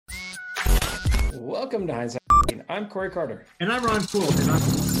Welcome to Hindsight. I'm Corey Carter. And I'm Ron Poole.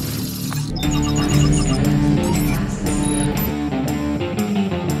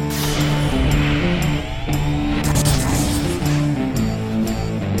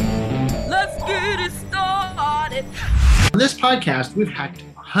 Let's get it started. On this podcast, we've hacked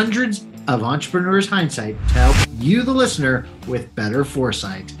hundreds of entrepreneurs' hindsight to help you, the listener, with better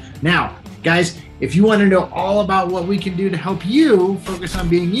foresight. Now, guys, if you want to know all about what we can do to help you focus on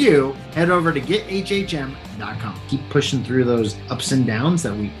being you, head over to gethhm.com. Keep pushing through those ups and downs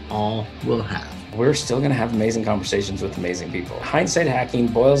that we all will have. We're still going to have amazing conversations with amazing people. Hindsight hacking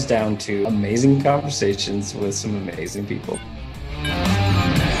boils down to amazing conversations with some amazing people.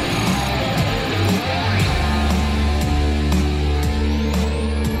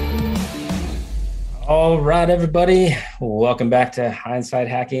 All right, everybody. Welcome back to Hindsight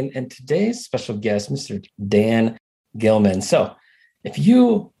Hacking. And today's special guest, Mr. Dan Gilman. So if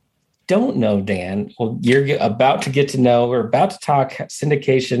you don't know Dan, well, you're about to get to know, we're about to talk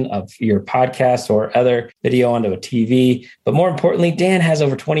syndication of your podcast or other video onto a TV. But more importantly, Dan has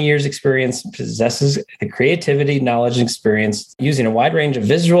over 20 years experience, possesses the creativity, knowledge, and experience using a wide range of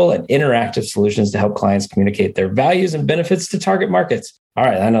visual and interactive solutions to help clients communicate their values and benefits to target markets. All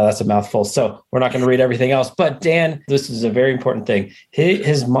right, I know that's a mouthful, so we're not going to read everything else. But Dan, this is a very important thing.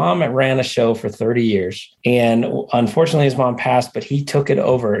 His mom ran a show for 30 years, and unfortunately his mom passed, but he took it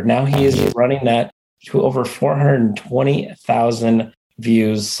over. Now he is running that to over 420,000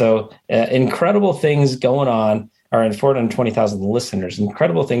 views. So incredible things going on, or 420,000 listeners,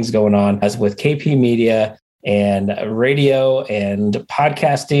 incredible things going on as with KP Media and radio and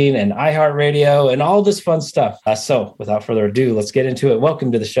podcasting and iHeartRadio and all this fun stuff. So without further ado, let's get into it.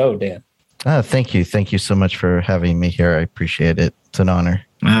 Welcome to the show, Dan. Thank you. Thank you so much for having me here. I appreciate it. It's an honor.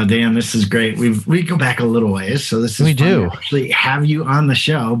 Oh, Dan, this is great. We go back a little ways, so this is we do to actually have you on the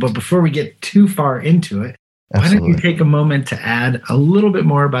show. But before we get too far into it, Absolutely. Why don't you take a moment to add a little bit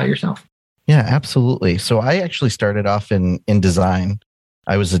more about yourself? Yeah, absolutely. So I actually started off in design.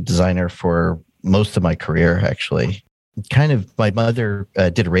 I was a designer for most of my career, actually. Kind of, my mother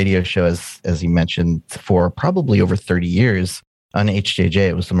did a radio show, as you mentioned, for probably over 30 years on HJJ.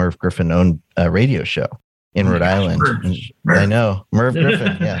 It was the Merv Griffin owned radio show in Rhode Island. Merv. I know, Merv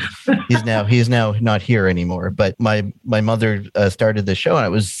Griffin. Yeah, he's now not here anymore. But my mother started the show, and I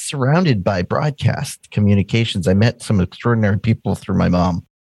was surrounded by broadcast communications. I met some extraordinary people through my mom,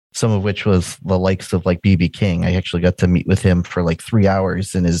 some of which was the likes of like BB King. I actually got to meet with him for like 3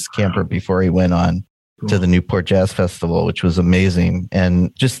 hours in his camper before he went on to the Newport Jazz Festival, which was amazing,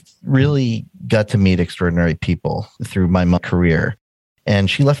 and just really got to meet extraordinary people through my career. And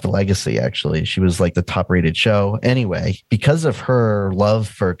she left a legacy, actually. She was like the top rated show. Anyway, because of her love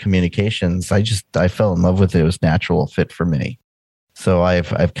for communications, I fell in love with it. It was a natural fit for me. So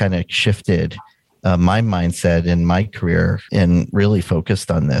I've kind of shifted my mindset in my career and really focused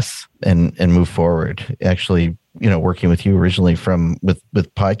on this and move forward. Actually, working with you originally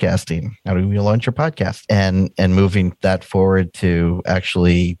with podcasting. How do we launch your podcast? And moving that forward to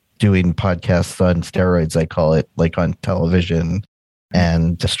actually doing podcasts on steroids, I call it, like on television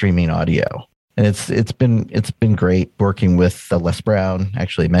and streaming audio. And it's been great working with Les Brown,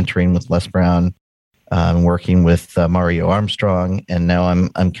 actually mentoring with Les Brown. Working with Mario Armstrong, and now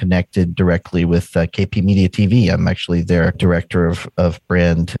I'm connected directly with KP Media TV. I'm actually their director of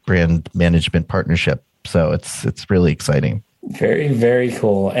brand management partnership. So it's really exciting. Very, very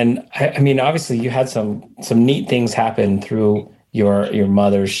cool. And I mean, obviously, you had some neat things happen through your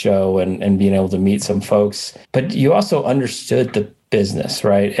mother's show and being able to meet some folks, but you also understood the business,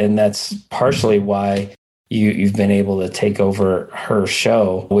 right? And that's partially why you've been able to take over her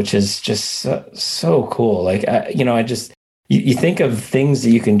show, which is just so cool. Like, you think of things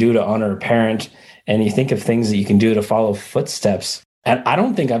that you can do to honor a parent, and you think of things that you can do to follow footsteps. And I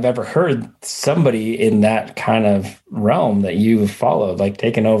don't think I've ever heard somebody in that kind of realm that you've followed, like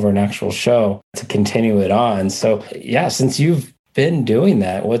taking over an actual show to continue it on. So yeah, since you've been doing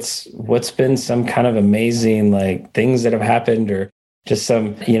that, what's been some kind of amazing like things that have happened, or just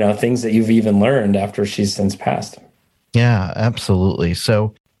some, things that you've even learned after she's since passed? Yeah, absolutely.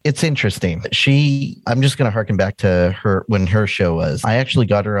 So it's interesting. I'm just going to harken back to her when her show was. I actually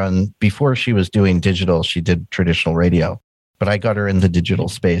got her on before she was doing digital. She did traditional radio, but I got her in the digital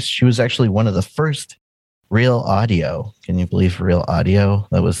space. She was actually one of the first real audio. Can you believe real audio?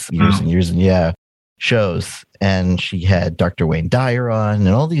 That was years and years and shows. And she had Dr. Wayne Dyer on and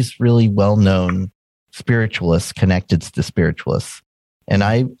all these really well-known spiritualists, connected to spiritualists. And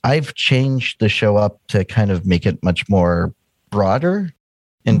I've changed the show up to kind of make it much more broader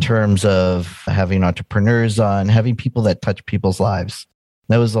in terms of having entrepreneurs on, having people that touch people's lives.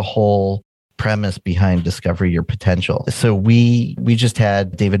 That was the whole premise behind Discover Your Potential. So we just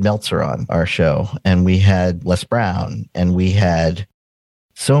had David Meltzer on our show, and we had Les Brown, and we had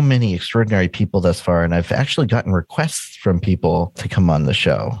so many extraordinary people thus far. And I've actually gotten requests from people to come on the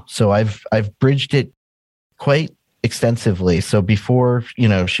show. So I've bridged it quite extensively. So before,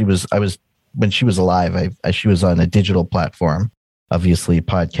 when she was alive, she was on a digital platform, obviously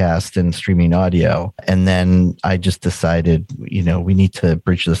podcast and streaming audio. And then I just decided, we need to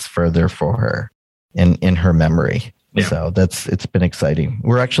bridge this further for her in her memory. Yeah. So it's been exciting.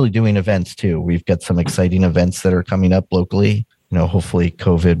 We're actually doing events too. We've got some exciting events that are coming up locally. Hopefully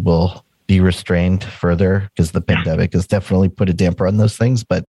COVID will be restrained further, because the pandemic has definitely put a damper on those things,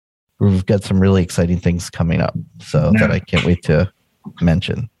 but we've got some really exciting things coming up. So that I can't wait to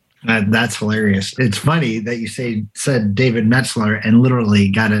mention. That's hilarious. It's funny that you said David Metzler and literally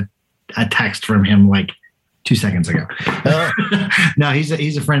got a text from him like 2 seconds ago. No,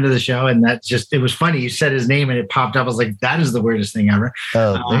 he's a friend of the show, and it was funny. You said his name and it popped up. I was like, that is the weirdest thing ever.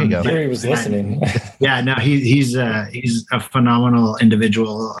 Oh, there you go. He was listening. Yeah, no, he's a phenomenal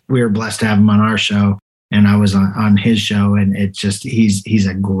individual. We were blessed to have him on our show, and I was on his show, and it's just he's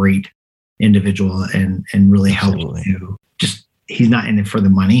a great individual and really helpful to just. He's not in it for the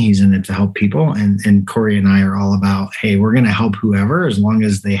money. He's in it to help people. And Corey and I are all about, hey, we're going to help whoever as long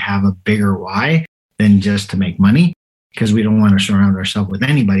as they have a bigger why than just to make money, because we don't want to surround ourselves with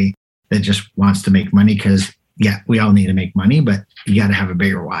anybody that just wants to make money, because, yeah, we all need to make money, but you got to have a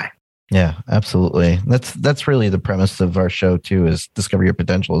bigger why. Yeah, absolutely. That's really the premise of our show, too, is Discover Your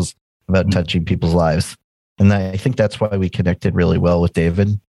Potential is about touching people's lives. And I think that's why we connected really well with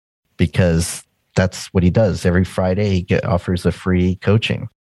David, because that's what he does. Every Friday, he offers a free coaching.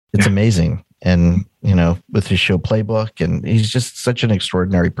 It's amazing. And, with his show Playbook, and he's just such an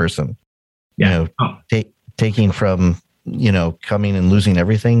extraordinary person. Taking from, coming and losing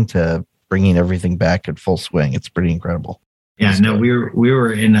everything to bringing everything back at full swing. It's pretty incredible. Yeah, no, we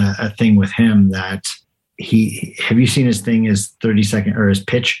were in a thing with him that have you seen his thing, his 30-second or his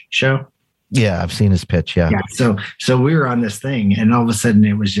pitch show? Yeah, I've seen his pitch. Yeah. So we were on this thing, and all of a sudden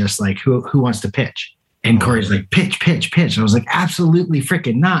it was just like, who wants to pitch? And Corey's like, pitch. And I was like, absolutely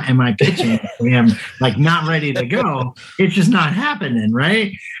freaking not. Am I pitching? I'm like not ready to go. It's just not happening.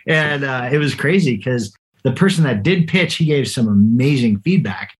 Right. And it was crazy, because the person that did pitch, he gave some amazing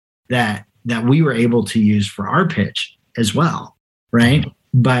feedback that we were able to use for our pitch as well. Right.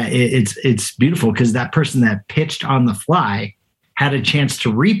 But it's beautiful, because that person that pitched on the fly had a chance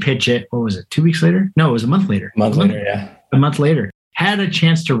to repitch it. What was it? 2 weeks later? No, it was a month later. A month later. Had a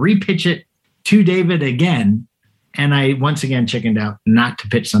chance to repitch it to David again. And I once again chickened out not to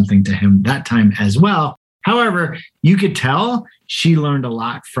pitch something to him that time as well. However, you could tell she learned a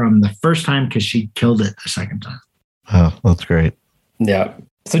lot from the first time, because she killed it the second time. Oh, that's great. Yeah.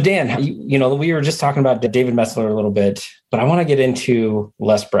 So Dan, we were just talking about David Metzler a little bit, but I want to get into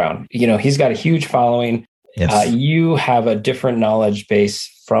Les Brown. He's got a huge following. Yes. You have a different knowledge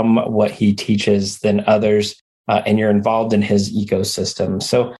base from what he teaches than others, and you're involved in his ecosystem.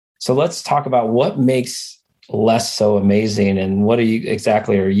 So let's talk about what makes Les so amazing, and what are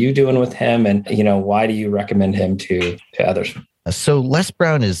you doing with him, and why do you recommend him to others? So Les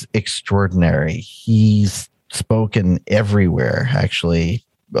Brown is extraordinary. He's spoken everywhere, actually,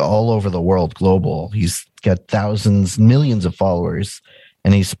 all over the world, global. He's got thousands, millions of followers.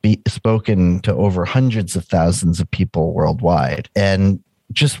 And he's spoken to over hundreds of thousands of people worldwide. And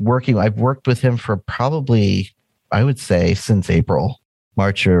I've worked with him for probably, I would say, since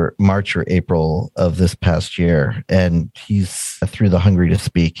March or April of this past year. And he's through the Hungry to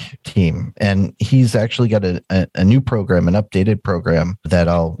Speak team. And he's actually got a new program, an updated program that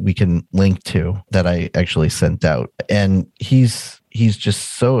we can link to, that I actually sent out. And he's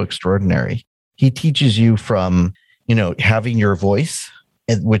just so extraordinary. He teaches you from, having your voice,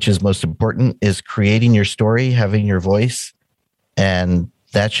 which is most important, is creating your story, having your voice. And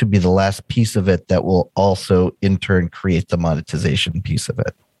that should be the last piece of it that will also in turn create the monetization piece of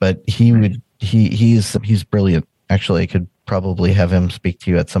it. But he's brilliant. Actually, I could probably have him speak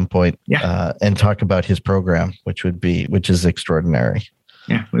to you at some point and talk about his program, which is extraordinary.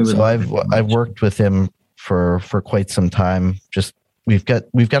 Yeah. So I've worked with him for quite some time. Just we've got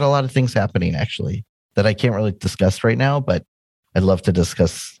a lot of things happening actually that I can't really discuss right now, but I'd love to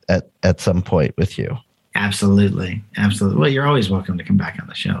discuss at some point with you. Absolutely. Well, you're always welcome to come back on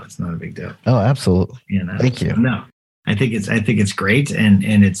the show. It's not a big deal. Oh, absolutely. Thank you. No, I think it's great, and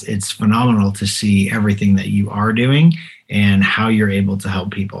it's phenomenal to see everything that you are doing and how you're able to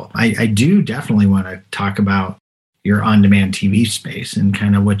help people. I do definitely want to talk about your on-demand TV space and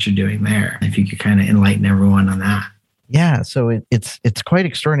kind of what you're doing there. If you could kind of enlighten everyone on that. Yeah, so it's quite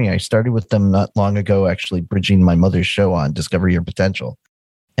extraordinary. I started with them not long ago, actually bridging my mother's show on Discover Your Potential.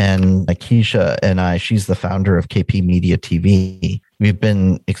 And Keisha and she's the founder of KP Media TV. We've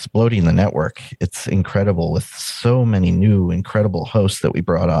been exploding the network. It's incredible with so many new, incredible hosts that we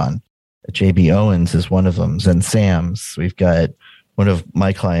brought on. JB Owens is one of them, Zen Sams. We've got one of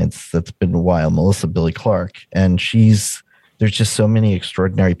my clients that's been a while, Melissa Billy Clark. And there's just so many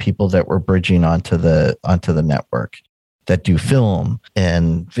extraordinary people that we're bridging onto the network that do film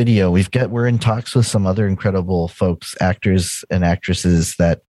and video. We're in talks with some other incredible folks, actors and actresses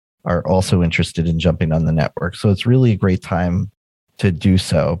that are also interested in jumping on the network. So it's really a great time to do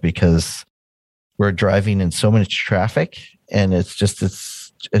so because we're driving in so much traffic and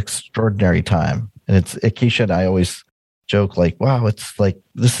it's extraordinary time. And Keisha and I always joke like, wow, it's like,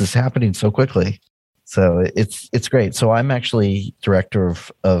 this is happening so quickly. So it's great. So I'm actually director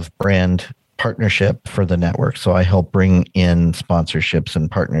of brand partnership for the network. So I help bring in sponsorships and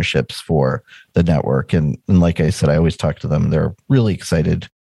partnerships for the network. And like I said, I always talk to them. They're really excited.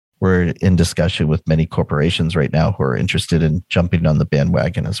 We're in discussion with many corporations right now who are interested in jumping on the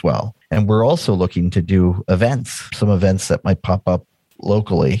bandwagon as well. And we're also looking to do some events that might pop up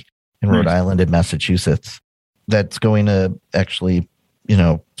locally in Rhode Island and Massachusetts. That's going to actually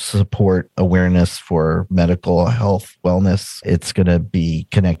support awareness for medical health, wellness. It's going to be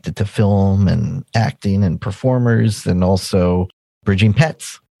connected to film and acting and performers and also bridging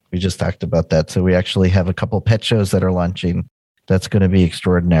pets. We just talked about that. So we actually have a couple pet shows that are launching. That's going to be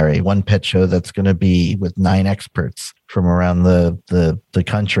extraordinary. One pet show that's going to be with 9 experts from around the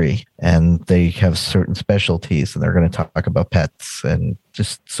country. And they have certain specialties and they're going to talk about pets and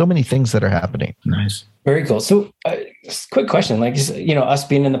just so many things that are happening. Nice. Very cool. So quick question, like, us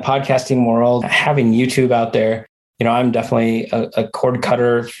being in the podcasting world, having YouTube out there, I'm definitely a cord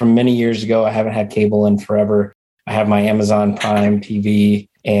cutter from many years ago. I haven't had cable in forever. I have my Amazon Prime TV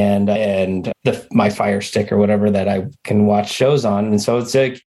and my Fire Stick or whatever that I can watch shows on. And so it's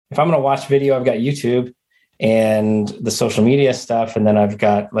like, if I'm going to watch video, I've got YouTube and the social media stuff. And then I've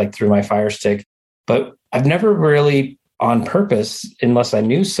got like through my Fire Stick, but I've never really on purpose, unless I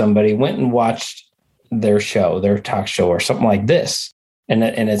knew somebody, went and watched their talk show or something like this. And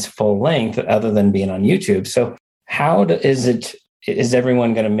it's full length other than being on YouTube. So how is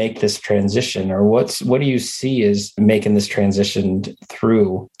everyone going to make this transition, or what do you see as making this transition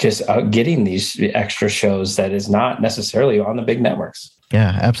through just getting these extra shows that is not necessarily on the big networks?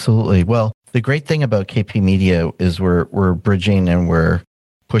 Yeah, absolutely. Well, the great thing about KP Media is we're bridging and we're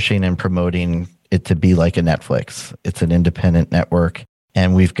pushing and promoting it to be like a Netflix. It's an independent network.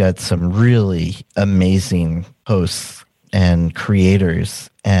 And we've got some really amazing hosts and creators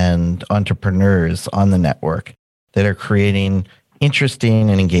and entrepreneurs on the network that are creating interesting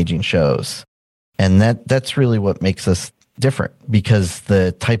and engaging shows. And that's really what makes us different, because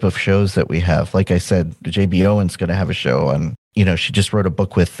the type of shows that we have, like I said, JB Owen's going to have a show on, she just co-wrote a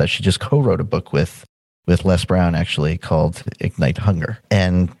book with Les Brown, actually, called Ignite Hunger.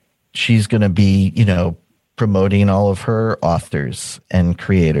 And she's going to be, promoting all of her authors and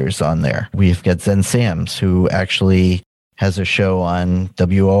creators on there. We've got Zen Sams, who actually has a show on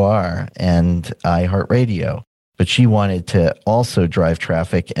WOR and iHeartRadio, but she wanted to also drive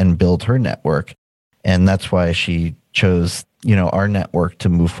traffic and build her network. And that's why she chose, our network to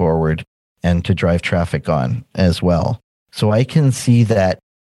move forward and to drive traffic on as well. So I can see that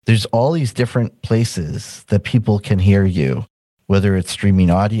there's all these different places that people can hear you, whether it's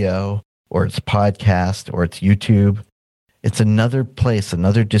streaming audio, or it's podcast, or it's YouTube. It's another place,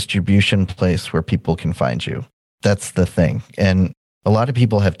 another distribution place where people can find you. That's the thing. And a lot of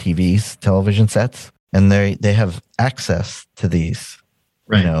people have TVs, television sets, and they have access to these,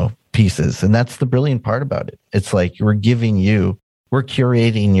 pieces. And that's the brilliant part about it. It's like we're curating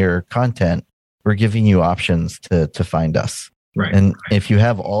your content. We're giving you options to find us. Right. And if you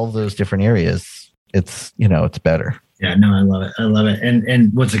have all of those different areas, it's better. Yeah, no, I love it. I love it.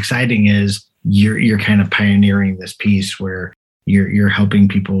 And what's exciting is you're kind of pioneering this piece where you're helping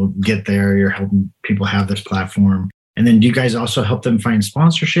people get there. You're helping people have this platform. And then do you guys also help them find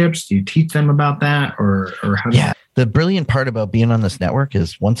sponsorships? Do you teach them about that, or how? Yeah, the brilliant part about being on this network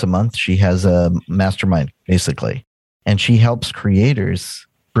is once a month she has a mastermind, basically, and she helps creators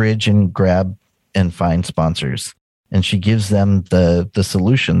bridge and grab and find sponsors, and she gives them the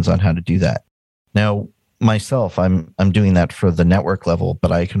solutions on how to do that. Now, myself, I'm doing that for the network level,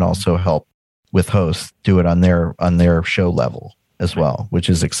 but I can also help with hosts do it on their show level as well, which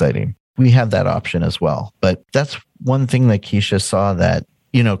is exciting. We have that option as well. But that's one thing that Keisha saw, that,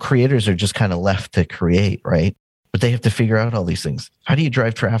 creators are just kind of left to create, right? But they have to figure out all these things. How do you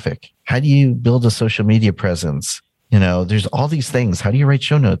drive traffic? How do you build a social media presence? There's all these things. How do you write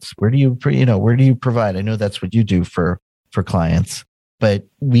show notes? Where do you provide? I know that's what you do for clients, but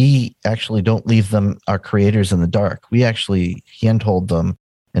we actually don't leave our creators in the dark. We actually handhold them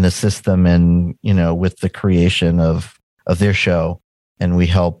and assist them in, with the creation of their show. And we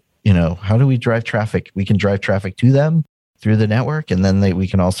help, how do we drive traffic? We can drive traffic to them through the network, and then we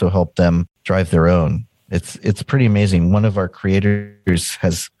can also help them drive their own. It's pretty amazing. One of our creators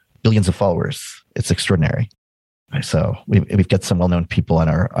has billions of followers. It's extraordinary. So we've got some well-known people on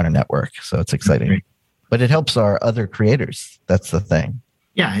our network. So it's exciting, but it helps our other creators. That's the thing.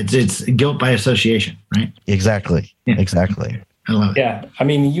 Yeah. It's guilt by association, right? Exactly. Yeah. Exactly. I love it. Yeah. I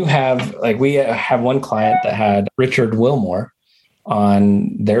mean, we have one client that had Richard Wilmore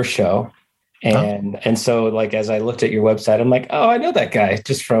on their show. And so like, as I looked at your website, I'm like, oh, I know that guy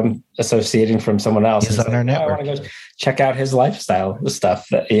just from associating from someone else. He's on our network. I want to go check out his lifestyle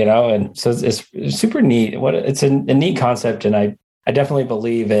stuff, and so it's super neat. It's a neat concept. And I definitely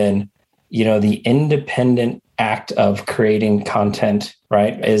believe in, the independent act of creating content,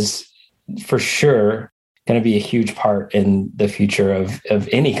 right, is for sure going to be a huge part in the future of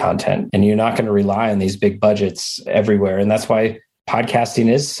any content. And you're not going to rely on these big budgets everywhere. And that's why podcasting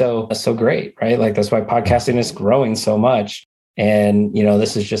is so great, right? Like that's why podcasting is growing so much. And,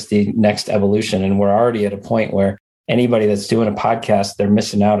 this is just the next evolution. And we're already at a point where anybody that's doing a podcast, they're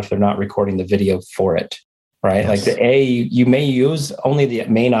missing out if they're not recording the video for it, right? Yes. Like you may use only the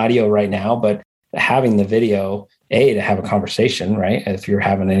main audio right now, but having the video, to have a conversation, right? If you're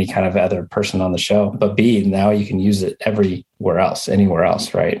having any kind of other person on the show, but B, now you can use it anywhere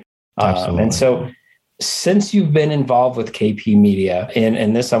else, right? Absolutely. And so since you've been involved with KP Media,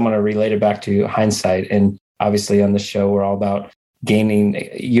 and this, I'm going to relate it back to hindsight. And obviously on the show, we're all about gaining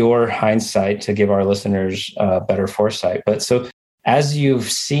your hindsight to give our listeners better foresight. But so as you've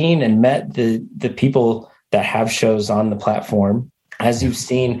seen and met the people that have shows on the platform, as you've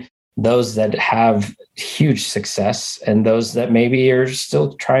seen those that have huge success and those that maybe are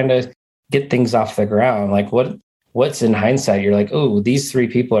still trying to get things off the ground, like what's in hindsight? You're like, oh, these 3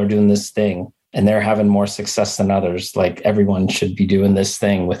 people are doing this thing and they're having more success than others. Like everyone should be doing this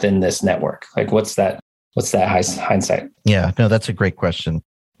thing within this network. Like what's that hindsight? Yeah, no, that's a great question.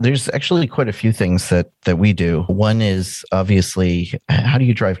 There's actually quite a few things that we do. One is obviously, how do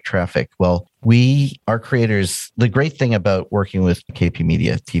you drive traffic? Well, our creators, the great thing about working with KP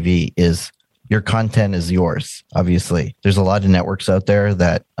Media TV is your content is yours. Obviously, there's a lot of networks out there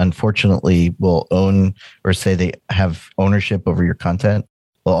that unfortunately will own or say they have ownership over your content.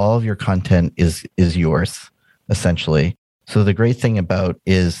 Well, all of your content is yours, essentially. So the great thing about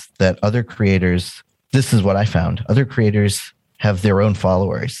is that other creators, this is what I found, other creators have their own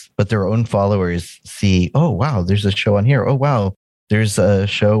followers, but their own followers see, oh, wow, there's a show on here. Oh, wow, there's a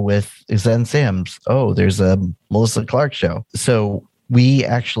show with Zen Sams. Oh, there's a Melissa Clark show. So we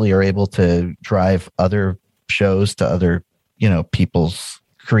actually are able to drive other shows to other, people's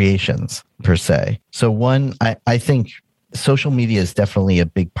creations per se. So one, I think social media is definitely a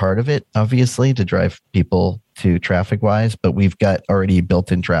big part of it, obviously, to drive people to traffic wise, but we've got already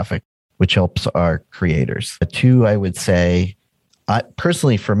built-in traffic, which helps our creators. 2, I would say,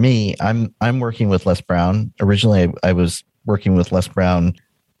 personally for me, I'm working with Les Brown. Originally, I was working with Les Brown.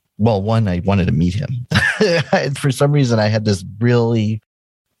 Well, one, I wanted to meet him. For some reason, I had this really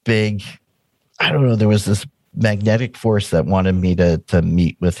big, I don't know, there was this magnetic force that wanted me to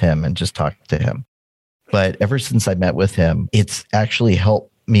meet with him and just talk to him. But ever since I met with him, it's actually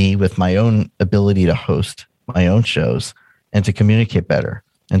helped me with my own ability to host my own shows and to communicate better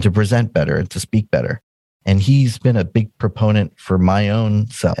and to present better and to speak better. And he's been a big proponent for my own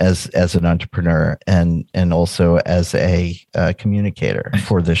self as an entrepreneur and also as a communicator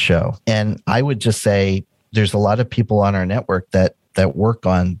for the show. And I would just say there's a lot of people on our network that work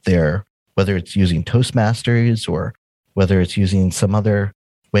on whether it's using Toastmasters or whether it's using some other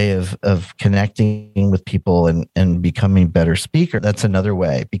way of connecting with people and becoming better speaker. That's another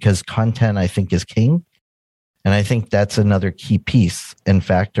way, because content, I think, is king. And I think that's another key piece and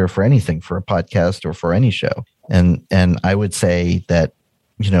factor for anything, for a podcast or for any show. And I would say that,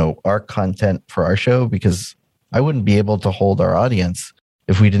 our content for our show, because I wouldn't be able to hold our audience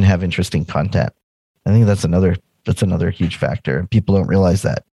if we didn't have interesting content. I think that's another huge factor. People don't realize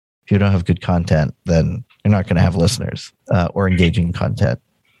that. If you don't have good content, then you're not going to have listeners or engaging content.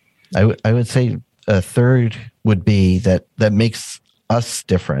 I would say a third would be that makes us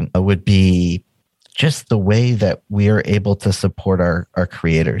different would be just the way that we are able to support our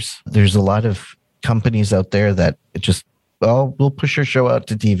creators. There's a lot of companies out there that we'll push your show out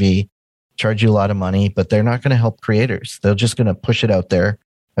to TV, charge you a lot of money, but they're not going to help creators. They're just going to push it out there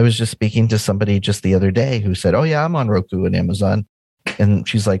I was just speaking to somebody just the other day who said, oh yeah, I'm on Roku and Amazon. And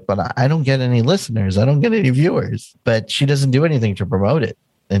she's like, but I don't get any listeners. I don't get any viewers, but she doesn't do anything to promote it.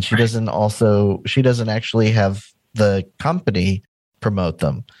 And she doesn't actually have the company promote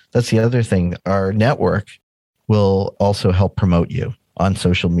them. That's the other thing. Our network will also help promote you on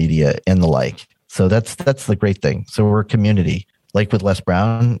social media and the like. So that's the great thing. So we're a community. Like with Les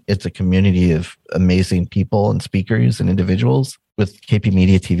Brown, it's a community of amazing people and speakers and individuals. With KP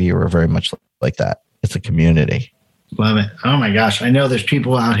Media TV, we're very much like that. It's a community. Love it. Oh my gosh. I know there's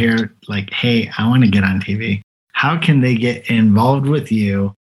people out here like, hey, I want to get on TV. How can they get involved with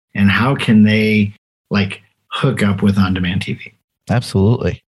you? And how can they like hook up with On-Demand TV?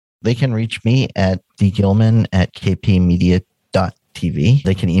 Absolutely. They can reach me at dgilman@kpmedia.tv.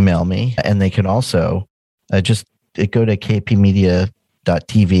 They can email me, and they can also just go to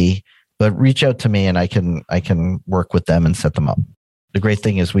kpmedia.tv, but reach out to me and I can work with them and set them up. The great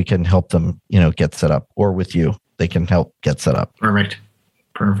thing is we can help them, get set up, or with you, they can help get set up. Perfect.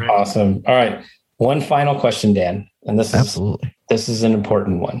 Awesome. All right. One final question, Dan. And this is an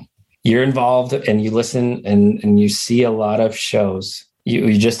important one. You're involved and you listen and you see a lot of shows.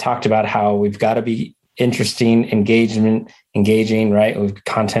 You just talked about how we've got to be interesting, engaging, right?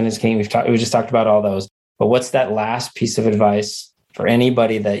 Content is king. We just talked about all those. But what's that last piece of advice for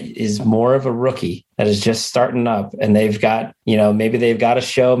anybody that is more of a rookie that is just starting up and they've got, maybe they've got a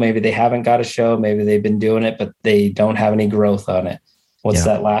show, maybe they haven't got a show, maybe they've been doing it, but they don't have any growth on it. What's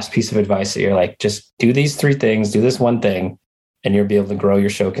that last piece of advice that you're like, just do these 3 things, do this one thing, and you'll be able to grow your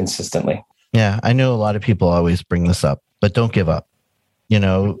show consistently? Yeah, I know a lot of people always bring this up, but don't give up.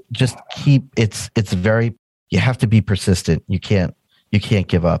 Just keep you have to be persistent. You can't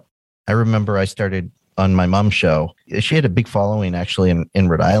give up. I remember I started on my mom's show. She had a big following actually in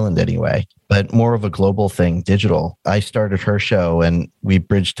Rhode Island anyway, but more of a global thing, digital. I started her show and we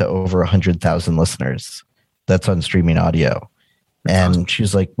bridged to over 100,000 listeners. That's on streaming audio. And awesome.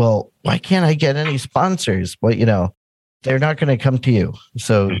 She's like, well, why can't I get any sponsors? Well, they're not going to come to you.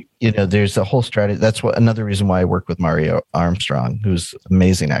 So, there's a whole strategy. That's another reason why I work with Mario Armstrong, who's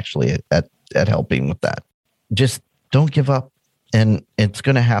amazing actually at helping with that. Just don't give up and it's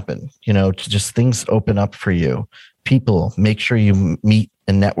going to happen. Just things open up for you. People, make sure you meet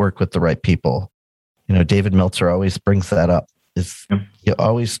and network with the right people. David Meltzer always brings that up. You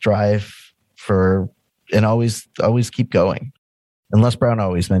always strive for and always keep going. And Les Brown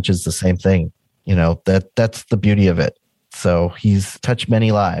always mentions the same thing, that's the beauty of it. So he's touched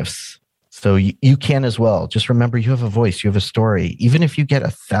many lives. So you can as well. Just remember, you have a voice, you have a story. Even if you get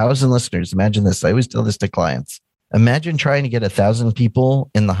 1,000 listeners, imagine this. I always tell this to clients. Imagine trying to get 1,000 people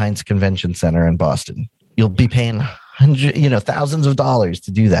in the Heinz Convention Center in Boston. You'll be paying thousands of dollars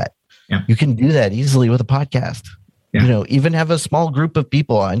to do that. Yeah. You can do that easily with a podcast. Yeah. Even have a small group of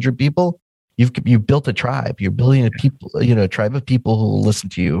people, 100 people. You've built a tribe. You're building a tribe of people who will listen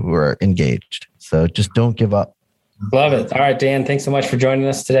to you, who are engaged. So just don't give up. Love it. All right, Dan, thanks so much for joining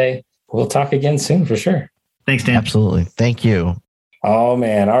us today. We'll talk again soon for sure. Thanks, Dan. Absolutely. Thank you. Oh,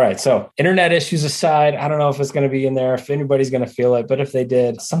 man. All right. So internet issues aside, I don't know if it's going to be in there, if anybody's going to feel it, but if they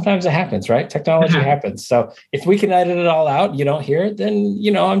did, sometimes it happens, right? Technology happens. So if we can edit it all out, you don't hear it, then,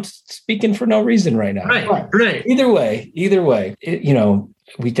 I'm speaking for no reason right now. Right. Either way,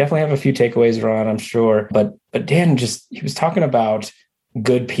 we definitely have a few takeaways, Ron, I'm sure. But Dan he was talking about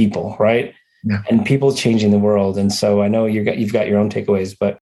good people, right? Yeah. And people changing the world. And so I know you've got your own takeaways,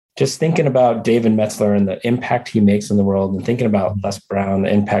 but just thinking about David Meltzer and the impact he makes in the world, and thinking about Les Brown,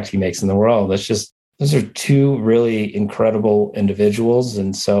 the impact he makes in the world. Those are 2 really incredible individuals.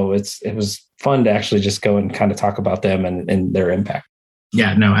 And so it was fun to actually just go and kind of talk about them and their impact.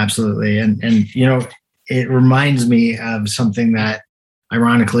 Yeah, no, absolutely. And it reminds me of something that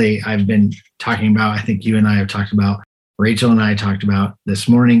ironically I've been talking about. I think you and I have talked about, Rachel and I talked about this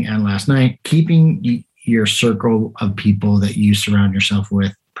morning and last night, keeping your circle of people that you surround yourself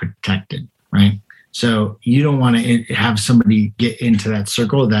with protected, right? So you don't want to have somebody get into that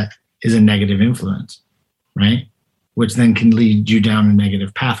circle that is a negative influence, right? Which then can lead you down a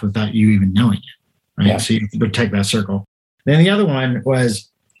negative path without you even knowing it, right? Yeah. So you protect that circle. Then the other one was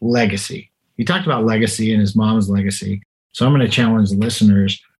legacy. He talked about legacy and his mom's legacy. So I'm going to challenge the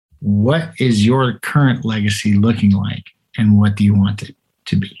listeners. What is your current legacy looking like, and what do you want it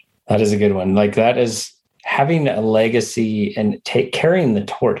to be? That is a good one. Like, that is having a legacy and carrying the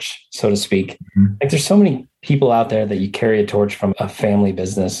torch, so to speak. Mm-hmm. Like, there's so many people out there that you carry a torch from, a family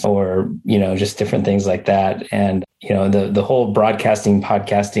business or, just different things like that. And, the whole broadcasting,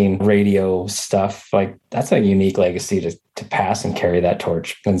 podcasting, radio stuff, like, that's a unique legacy to pass and carry that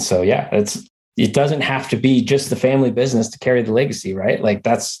torch. And so, yeah, it doesn't have to be just the family business to carry the legacy, right? Like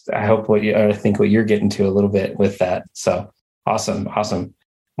I think what you're getting to a little bit with that. So awesome.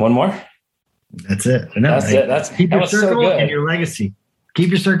 One more. That's it. That's it. Keep your circle and your legacy. Keep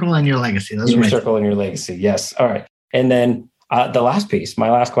your circle and your legacy. Keep your circle and your legacy. Yes. All right. And then the last piece, my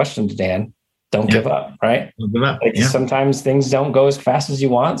last question to Dan, don't give up, right? Don't give up. Like sometimes things don't go as fast as you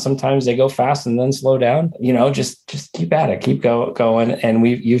want. Sometimes they go fast and then slow down. Just keep at it, keep going.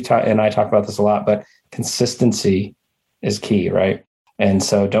 And I talk about this a lot, but consistency is key, right? And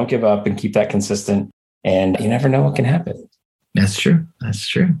so don't give up and keep that consistent. And you never know what can happen. That's true.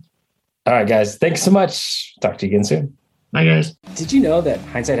 All right, guys. Thanks so much. Talk to you again soon. Bye, guys. Did you know that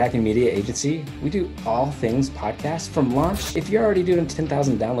Hindsight Hacking Media Agency, we do all things podcast from launch? If you're already doing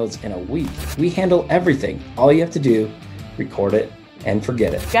 10,000 downloads in a week, we handle everything. All you have to do, record it and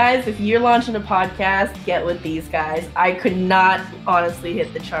forget it. Guys, if you're launching a podcast, get with these guys. I could not honestly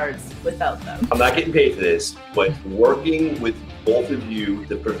hit the charts without them. I'm not getting paid for this, but working with both of you,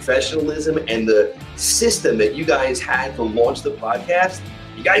 the professionalism and the system that you guys had to launch the podcast,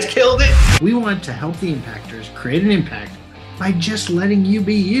 you guys killed it. We want to help the impactors create an impact by just letting you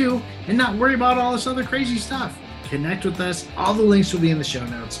be you and not worry about all this other crazy stuff. Connect with us. All the links will be in the show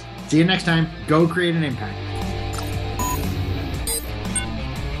notes. See you next time. Go create an impact.